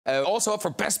Also up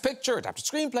for Best Picture, Adapted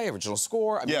Screenplay, Original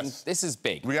Score. I mean, this is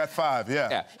big. We got 5,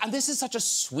 yeah. And this is such a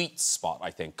sweet spot,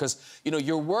 I think, because, you know,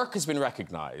 your work has been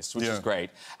recognised, which is great,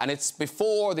 and it's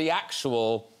before the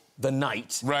the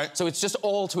night. Right. So it's just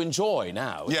all to enjoy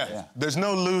now. Yeah. There's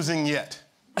no losing yet.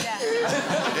 Yeah.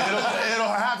 it'll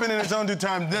happen in its own due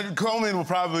time. Colman will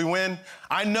probably win.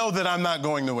 I know that I'm not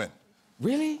going to win.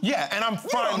 Really? Yeah, and I'm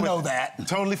fine with it. know that.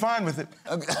 Totally fine with it.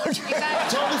 Totally fine with it.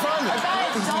 Guys,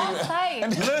 don't play.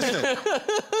 Listen,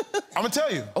 I'm gonna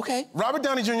tell you. Okay. Robert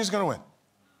Downey Jr. is gonna win.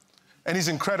 And he's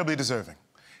incredibly deserving.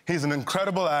 He's an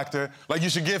incredible actor. Like, you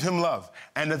should give him love.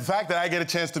 And the fact that I get a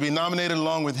chance to be nominated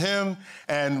along with him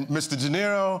and Mr. De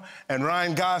Niro and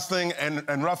Ryan Gosling and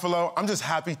Ruffalo, I'm just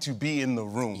happy to be in the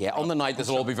room. Yeah, on the night, this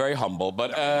will all be very humble,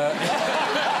 but, I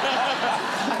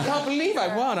can't believe I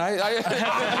won.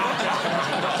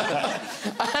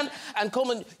 And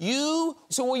Colman,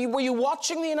 so were you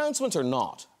watching the announcement or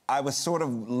not? I was sort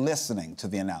of listening to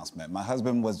the announcement. My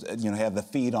husband was, you know, had the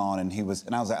feed on, and I was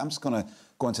like, I'm just gonna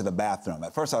go into the bathroom.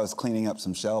 At first, I was cleaning up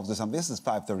some shelves or something. This is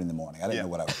 5:30 in the morning. I didn't know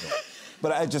what I was doing.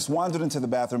 But I just wandered into the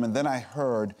bathroom, and then I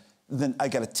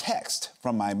got a text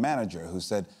from my manager who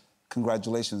said,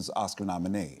 "Congratulations, Oscar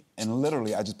nominee." And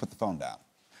literally, I just put the phone down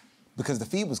because the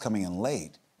feed was coming in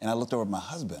late, and I looked over at my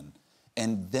husband,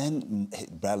 and then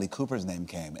Bradley Cooper's name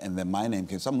came, and then my name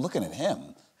came. So I'm looking at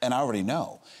him. And I already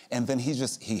know. And then he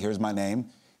hears my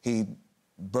name, he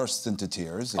bursts into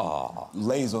tears, and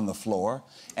lays on the floor.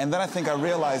 And then I think I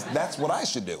realized that's what I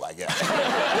should do, I guess.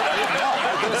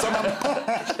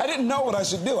 I didn't know what I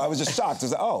should do. I was just shocked. I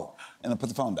was like, oh, and I put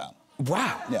the phone down.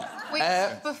 Wow. Yeah.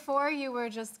 Wait, before you were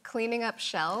just cleaning up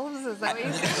shelves? Is that what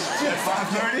you said? At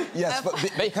 5:30? Yes, but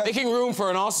making room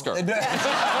for an Oscar.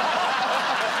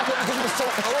 Because it was so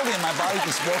early and my body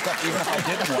just woke up even if I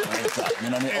didn't want to wake up. You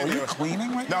know what I mean? Are you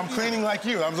cleaning right now? No, I'm cleaning like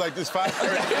you. I was like, it's 5:30.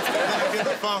 And then I get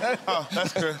the phone. Oh,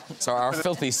 that's good. So our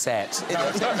filthy set.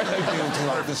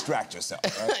 To distract yourself,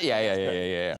 right?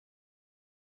 Yeah.